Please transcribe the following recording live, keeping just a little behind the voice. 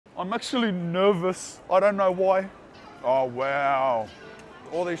I'm actually nervous. I don't know why. Oh, wow.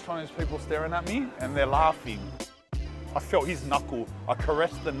 All these Chinese people staring at me and they're laughing. I felt his knuckle. I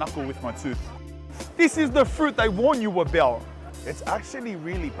caressed the knuckle with my tooth. This is the fruit they warn you about. It's actually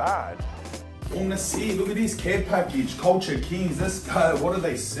really bad. Want to see, look at this care package, Culture Kings. Let's go. What do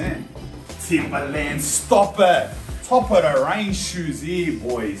they send? Timberlands, stop it. Top of the range shoes here,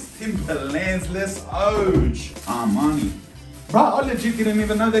 boys. Timberlands, let's Oge. Armani. Bro, I legit didn't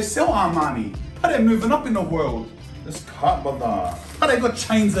even know they sell Armani. But they're moving up in the world. Let's cut, brother. But they got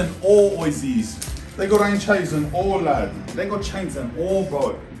chains and all, Aussies. They got chains and all, lad. They got chains and all,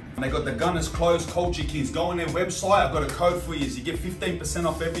 bro. And they got the Gunners clothes, Culture Kings. Go on their website. I've got a code for you. So you get 15%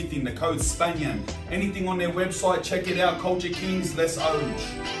 off everything. The code's Spanian. Anything on their website, check it out. Culture Kings, let's Oge.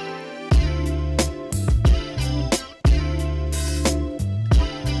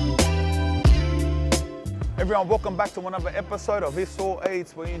 Everyone, welcome back to another episode of This All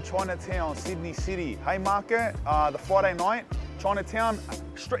Eats. We're in Chinatown, Sydney City. Haymarket, the Friday night. Chinatown,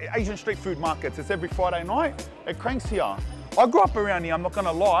 Asian street food markets. It's every Friday night. It cranks here. I grew up around here, I'm not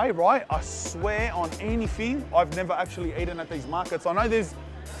gonna lie, right? I swear on anything, I've never actually eaten at these markets. I know there's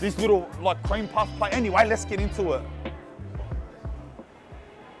this little like cream puff plate. Anyway, let's get into it.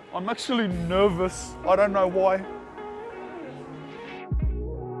 I'm actually nervous. I don't know why.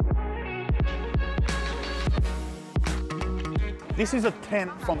 This is a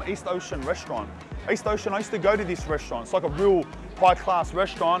tent from East Ocean restaurant. East Ocean, I used to go to this restaurant. It's like a real high class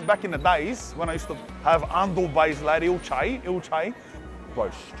restaurant. Back in the days when I used to have Andal Bays lad, Il Che.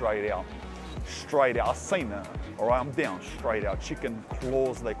 Bro, straight out. I've seen it, all right, I'm down, straight out. Chicken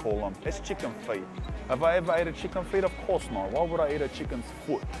claws, they call them. It's chicken feet. Have I ever ate a chicken feet? Of course not. Why would I eat a chicken's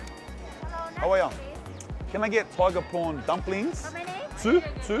foot? How are ya? Can I get tiger prawn dumplings? How many?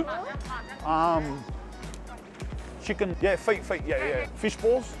 Two? Chicken, yeah, feet, yeah. Fish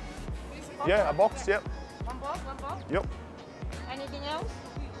balls? Yeah, a box, yep. One box? Yep. Anything else?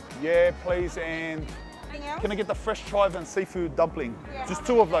 Yeah, please, and Anything else? can I get the fresh chive and seafood dumpling? Yeah. Just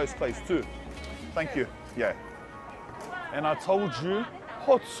two of those, please, two. Thank you, yeah. And I told you,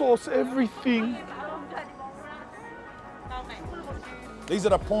 hot sauce, everything. These are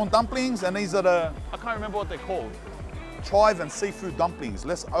the prawn dumplings, and these are the, I can't remember what they're called. Chive and seafood dumplings.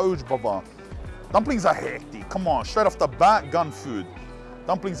 Let's Oge, baba. Dumplings are hectic. Come on, straight off the bat, gun food.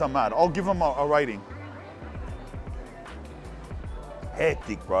 Dumplings are mad. I'll give them a rating.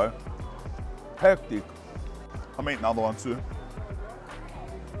 Hectic, bro. Hectic. I'm eating another one too.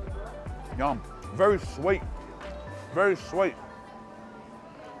 Yum. Very sweet. Very sweet.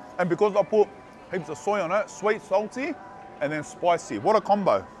 And because I put heaps of soy on it, sweet, salty, and then spicy. What a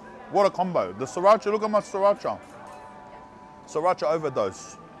combo. What a combo. The sriracha, look at my sriracha. Sriracha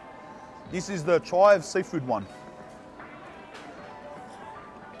overdose. This is the chive seafood one.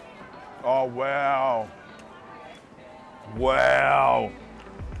 Oh, wow. Wow.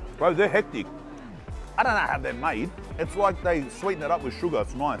 Bro, they're hectic. I don't know how they're made. It's like they sweeten it up with sugar,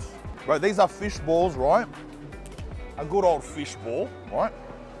 it's nice. Bro, these are fish balls, right? A good old fish ball, right?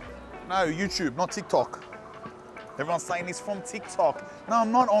 No, YouTube, not TikTok. Everyone's saying he's from TikTok. No,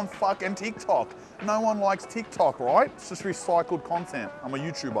 I'm not on fucking TikTok. No one likes TikTok, right? It's just recycled content. I'm a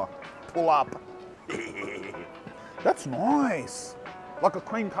YouTuber. Pull up. That's nice. Like a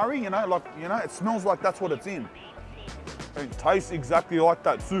cream curry, you know, it smells like that's what it's in. It tastes exactly like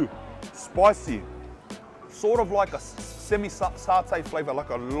that too. Spicy. Sort of like a semi-satay flavor,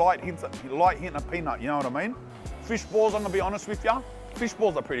 like a light hint of peanut, you know what I mean? Fish balls, I'm gonna be honest with ya. Fish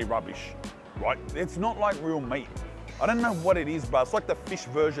balls are pretty rubbish, right? It's not like real meat. I don't know what it is, but it's like the fish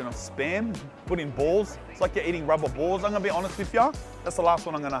version of Spam, put in balls. It's like you're eating rubber balls. I'm gonna be honest with ya. That's the last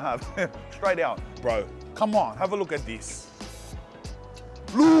one I'm gonna have, straight out. Bro, come on, have a look at this.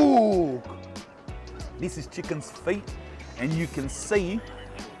 Look! This is chicken's feet, and you can see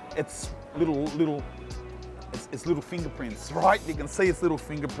its little fingerprints, right? You can see its little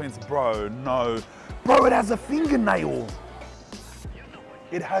fingerprints, bro, no. Bro, it has a fingernail.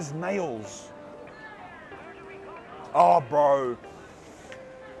 It has nails. Oh, bro.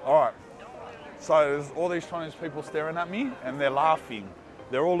 All right. So there's all these Chinese people staring at me and they're laughing.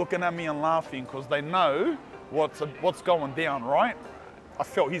 They're all looking at me and laughing because they know what's going down, right? I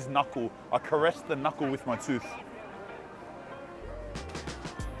felt his knuckle. I caressed the knuckle with my tooth.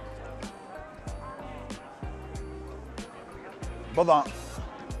 Brother,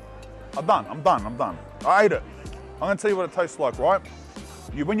 I'm done. I ate it. I'm gonna tell you what it tastes like, right?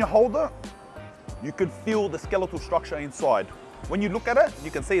 When you hold it, you can feel the skeletal structure inside. When you look at it, you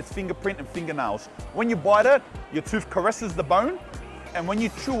can see its fingerprint and fingernails. When you bite it, your tooth caresses the bone, And when you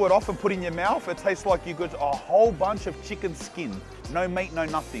chew it off and put it in your mouth, it tastes like you got a whole bunch of chicken skin. No meat, no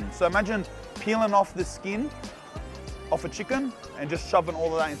nothing. So imagine peeling off the skin off a chicken and just shoving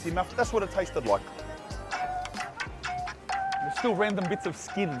all of that into your mouth. That's what it tasted like. There's still random bits of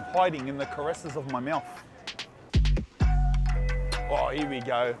skin hiding in the caresses of my mouth. Oh, here we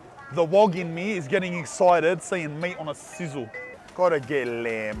go. The wog in me is getting excited seeing meat on a sizzle. Gotta get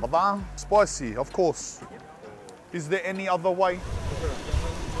lamb, brother. Spicy, of course. Is there any other way? You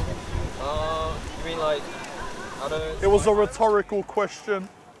mean like, I don't know. It was a rhetorical question.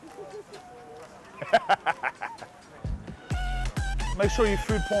 Make sure you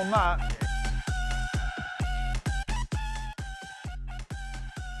food porn that.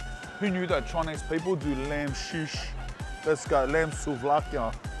 Who knew that Chinese people do lamb shish? Let's go, lamb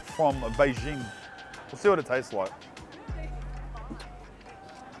souvlaki from Beijing. We'll see what it tastes like.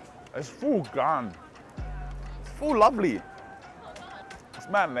 It's full gun. It's full lovely. It's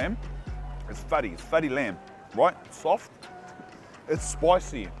mad lamb. It's fatty lamb, right? It's soft. It's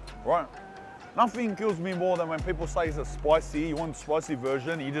spicy, right? Nothing kills me more than when people say it's a spicy, you want the spicy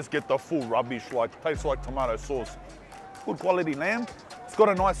version, you just get the full rubbish, like tastes like tomato sauce. Good quality lamb. It's got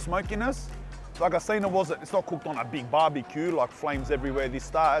a nice smokiness. Like I seen it's not cooked on a big barbecue, like flames everywhere this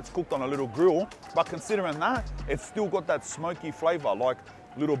that. It's cooked on a little grill. But considering that, it's still got that smoky flavor, like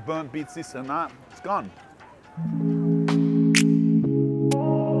little burnt bits, this and that. It's gone.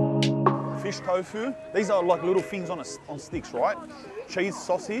 Fish tofu. These are like little things on sticks, right? Cheese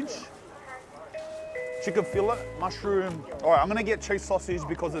sausage. Chicken fillet, mushroom. All right, I'm gonna get cheese sausage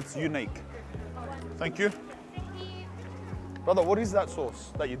because it's unique. Thank you. Brother, what is that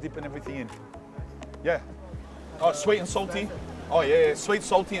sauce that you're dipping everything in? Yeah. Oh, sweet and salty. Oh yeah, sweet,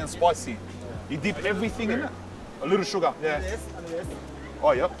 salty and spicy. You dip everything in it? A little sugar, yeah.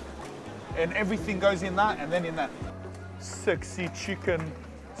 Oh, yep. And everything goes in that and then in that. Sexy chicken.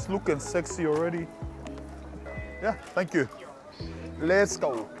 It's looking sexy already. Yeah, thank you. Let's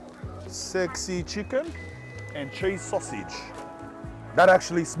go. Sexy chicken and cheese sausage. That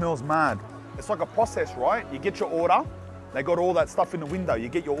actually smells mad. It's like a process, right? You get your order, they got all that stuff in the window. You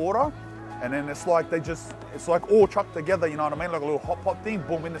get your order, and then it's like it's like all chucked together, you know what I mean? Like a little hot pot thing,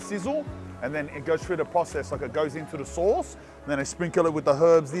 boom, in the sizzle, and then it goes through the process, like it goes into the sauce, and then they sprinkle it with the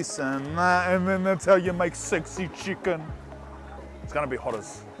herbs, this and that, and then that's how you make sexy chicken. It's gonna be hot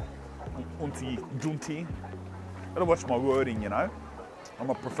as junti. Gotta watch my wording, you know? I'm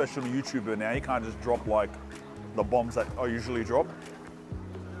a professional YouTuber now. You can't just drop like the bombs that I usually drop.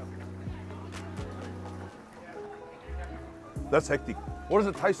 That's hectic. What does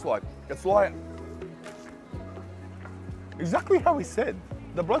it taste like? It's like exactly how he said.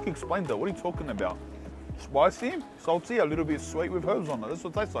 The bloke explained it. What are you talking about? Spicy, salty, a little bit sweet with herbs on it. That's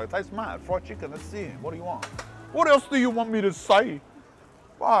what it tastes like. It tastes mad. Fried chicken, that's it. What do you want? What else do you want me to say?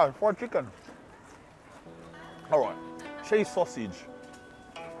 Ah, fried chicken. All right, cheese sausage.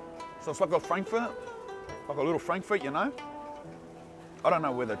 So it's like a Frankfurt, like a little Frankfurt, you know? I don't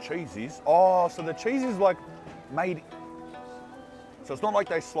know where the cheese is. Oh, so the cheese is like made, so it's not like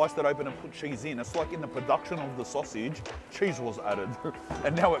they sliced it open and put cheese in. It's like in the production of the sausage, cheese was added.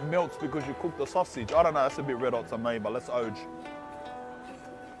 And now it melts because you cooked the sausage. I don't know, that's a bit red hot to me, but let's oge.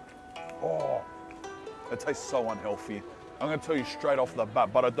 Oh, it tastes so unhealthy. I'm gonna tell you straight off the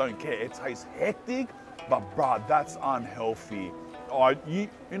bat, but I don't care. It tastes hectic, but bruh, that's unhealthy. Oh, you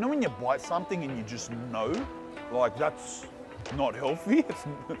know when you bite something and you just know, like that's not healthy?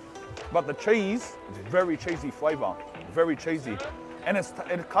 But the cheese, it's very cheesy flavor, very cheesy. And it's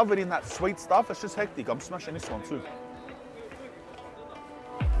covered in that sweet stuff, it's just hectic. I'm smashing this one too.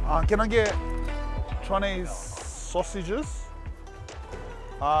 Can I get Chinese sausages,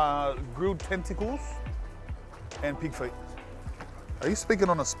 grilled tentacles, and pig feet? Are you speaking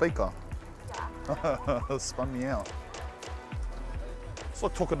on a speaker? Spun me out. It's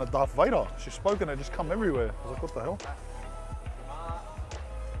like talking to Darth Vader. She's spoken and just come everywhere. I was like, what the hell?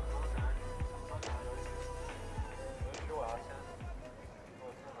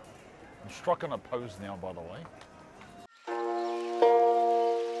 I'm striking a pose now, by the way.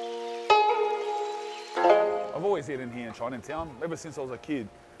 I've always eaten here in Chinatown, ever since I was a kid.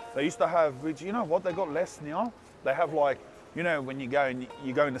 They used to have, which you know what, they got less now. They have like, you know, when you go and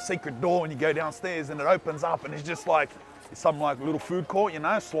you go in the secret door and you go downstairs and it opens up and it's just like, some like little food court, you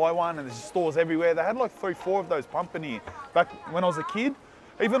know, sly one, and there's stores everywhere. They had like 3, 4 of those pumping here. Back when I was a kid,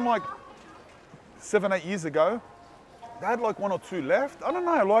 even like 7, 8 years ago, they had like 1 or 2 left. I don't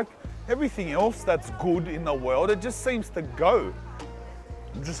know, like everything else that's good in the world, it just seems to go.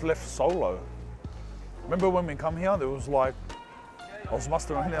 I'm just left solo. Remember when we come here, there was like, I was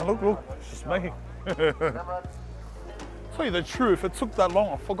mustering around. Look, it's just me. Tell you the truth, it took that long.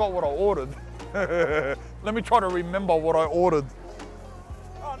 I forgot what I ordered. Let me try to remember what I ordered.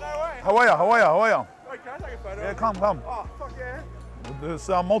 Oh, no way. How are you? How are you? How are you? Wait, can I take a photo? Yeah, come. Oh, fuck yeah. This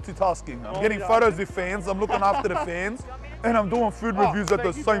multitasking. I'm getting photos with fans. I'm looking after the fans, and I'm doing food reviews at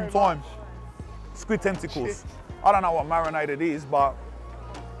the same time. Squid tentacles. Shit. I don't know what marinade it is, but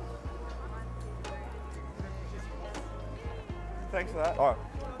Thanks for that. all right.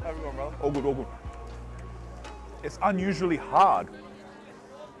 Have a good one, brother. All good, all good. It's unusually hard.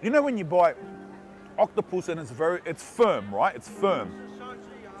 You know when you buy octopus and it's firm, right? It's firm.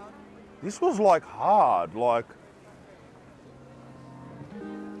 This was like hard, like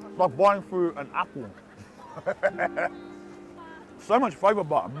buying through an apple. So much flavor,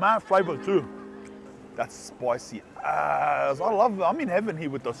 but mad flavor too. That's spicy as. I love it. I'm in heaven here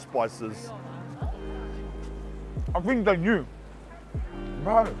with the spices. I think they knew.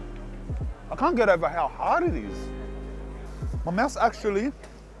 Bro, I can't get over how hard it is. My mouth's actually,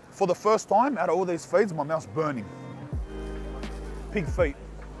 for the first time out of all these feeds, my mouth's burning. Pig feet.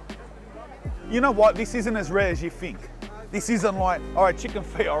 You know what? This isn't as rare as you think. This isn't like, all right, chicken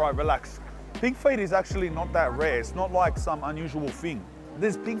feet, all right, relax. Pig feet is actually not that rare. It's not like some unusual thing.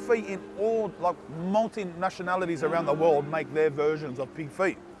 There's pig feet in all, like multi-nationalities around the world make their versions of pig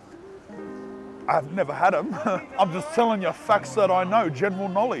feet. I've never had them. I'm just telling you facts that I know, general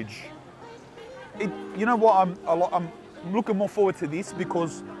knowledge. You know what, I'm looking more forward to this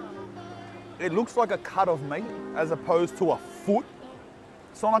because it looks like a cut of meat as opposed to a foot.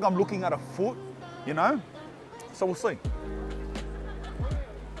 It's not like I'm looking at a foot, you know? So we'll see.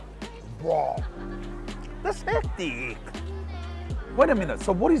 Bro, that's hectic. Wait a minute,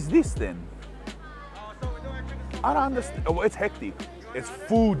 so what is this then? I don't understand. Oh, it's hectic. It's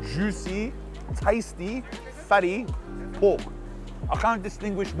full, juicy, tasty, fatty pork. I can't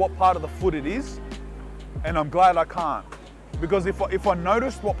distinguish what part of the foot it is, and I'm glad I can't. Because if I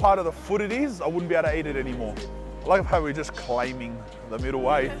noticed what part of the foot it is, I wouldn't be able to eat it anymore. I like how we're just claiming the middle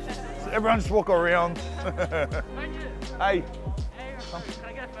way. So everyone just walk around. Hey. Can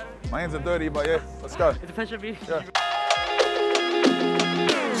I get a photo? My hands are dirty, but yeah, let's go. It's a pleasure to be Yeah.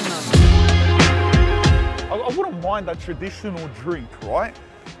 I wouldn't mind a traditional drink, right?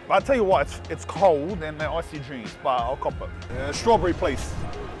 But I'll tell you what, it's cold and they're icy drinks, but I'll cop it. Strawberry, please.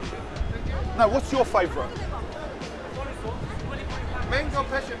 No, what's your favorite? Mango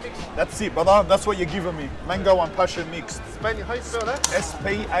passion mix. That's it, brother. That's what you're giving me. Mango and passion mixed. Spanian, how you spell that?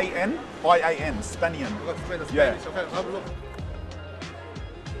 Spanian, Spanian. I've got to spell the Yeah. Spanish. Okay, have a look.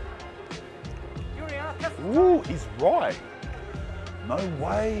 Ooh, he's right. No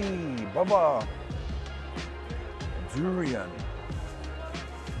way, brother. Durian.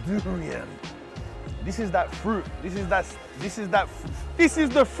 This is that fruit. This is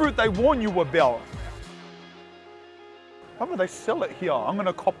the fruit they warn you about. How about they sell it here? I'm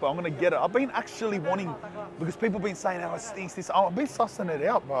gonna cop it, I'm gonna get it. I've been actually wanting, because people have been saying, oh, it stinks this. I've been sussing it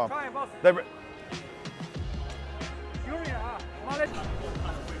out, bro.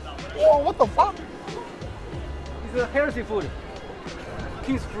 Oh, what the fuck? It's a healthy food.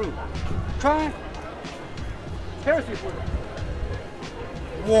 King's fruit. Try healthy food.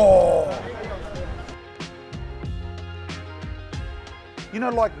 Whoa. You know,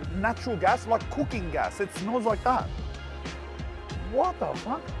 like natural gas, like cooking gas. It smells like that. What the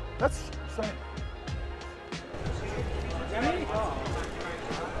fuck? That's so...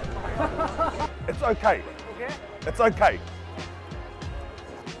 It's okay. It's okay.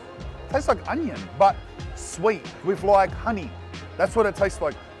 Tastes like onion, but sweet with like honey. That's what it tastes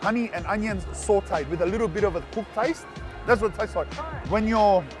like. Honey and onions sauteed with a little bit of a cooked taste. That's what it tastes like. When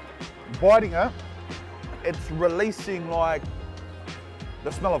you're biting it, it's releasing like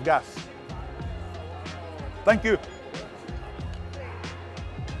the smell of gas. Thank you.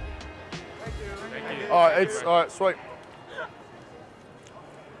 All right, sweet.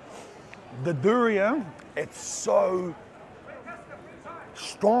 The durian, it's so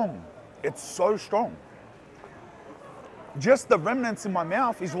strong. It's so strong. Just the remnants in my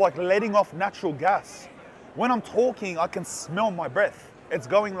mouth is like letting off natural gas. When I'm talking, I can smell my breath. It's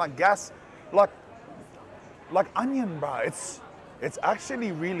going like gas, like onion, bro. It's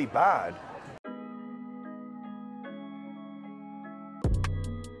actually really bad.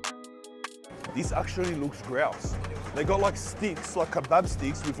 This actually looks grouse. They got like sticks, like kebab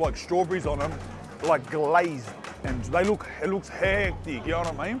sticks with like strawberries on them, like glazed, and it looks hectic, you know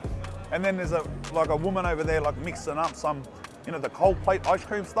what I mean? And then there's like a woman over there like mixing up some, you know, the cold plate ice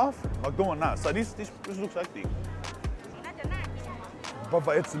cream stuff, like doing that. So this looks hectic. But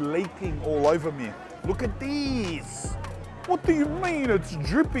it's leaking all over me. Look at these. What do you mean? It's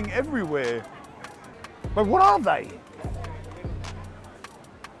dripping everywhere. But what are they?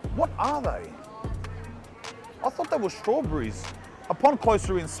 What are they? I thought they were strawberries. Upon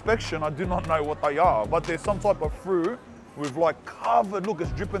closer inspection, I do not know what they are, but they're some type of fruit with like covered, look,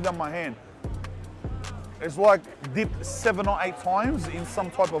 it's dripping down my hand. It's like dipped 7 or 8 times in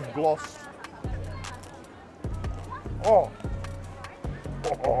some type of gloss. Oh.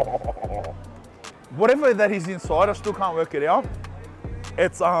 Whatever that is inside, I still can't work it out.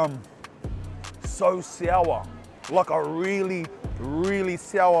 It's so sour, like a really, really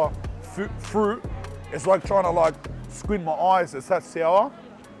sour fruit. It's like trying to like squint my eyes, it's that sour.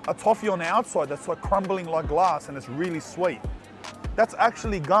 A toffee on the outside that's like crumbling like glass and it's really sweet. That's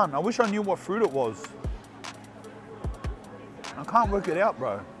actually gum. I wish I knew what fruit it was. I can't work it out,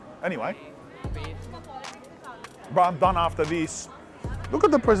 bro. Anyway. Bro, I'm done after this. Look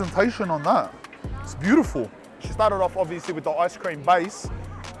at the presentation on that. It's beautiful. She started off obviously with the ice cream base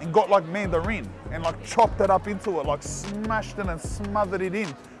and got like mandarin and like chopped it up into it, like smashed it and smothered it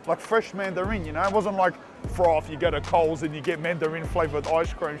in. Like fresh mandarin, you know? It wasn't like froth, you go to Coles and you get mandarin flavored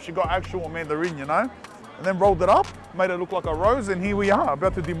ice cream. She got actual mandarin, you know? And then rolled it up, made it look like a rose, and here we are,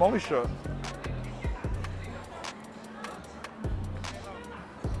 about to demolish it.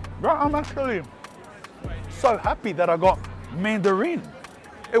 Bro, I'm actually so happy that I got mandarin.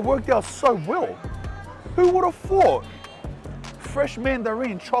 It worked out so well. Who would have thought? Fresh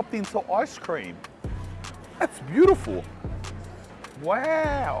mandarin chopped into ice cream. That's beautiful.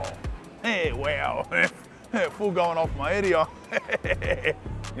 Wow. Hey, wow. Full going off my head here.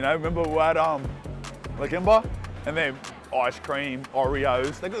 You know, remember we had Lakemba? And then ice cream,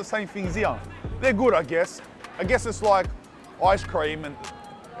 Oreos. They got the same things here. They're good, I guess. I guess it's like ice cream and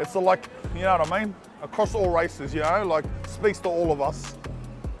it's like, you know what I mean? Across all races, you know, like speaks to all of us.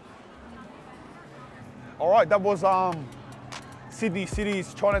 All right, that was Sydney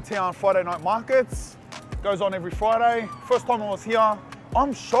City's Chinatown Friday night markets. Goes on every Friday. First time I was here,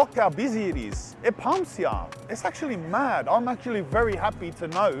 I'm shocked how busy it is. It pumps here. It's actually mad. I'm actually very happy to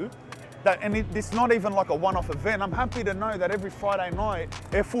know that, and it's not even like a one-off event. I'm happy to know that every Friday night,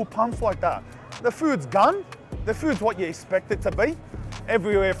 it full pumps like that. The food's gone. The food's what you expect it to be.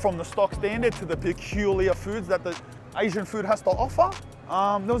 Everywhere from the stock standard to the peculiar foods that the Asian food has to offer.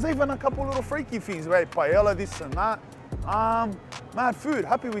 There was even a couple little freaky things, right? Paella, this and that. Mad food,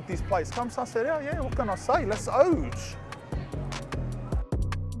 happy with this place. Come, so I said, oh yeah, what can I say? Let's ouch.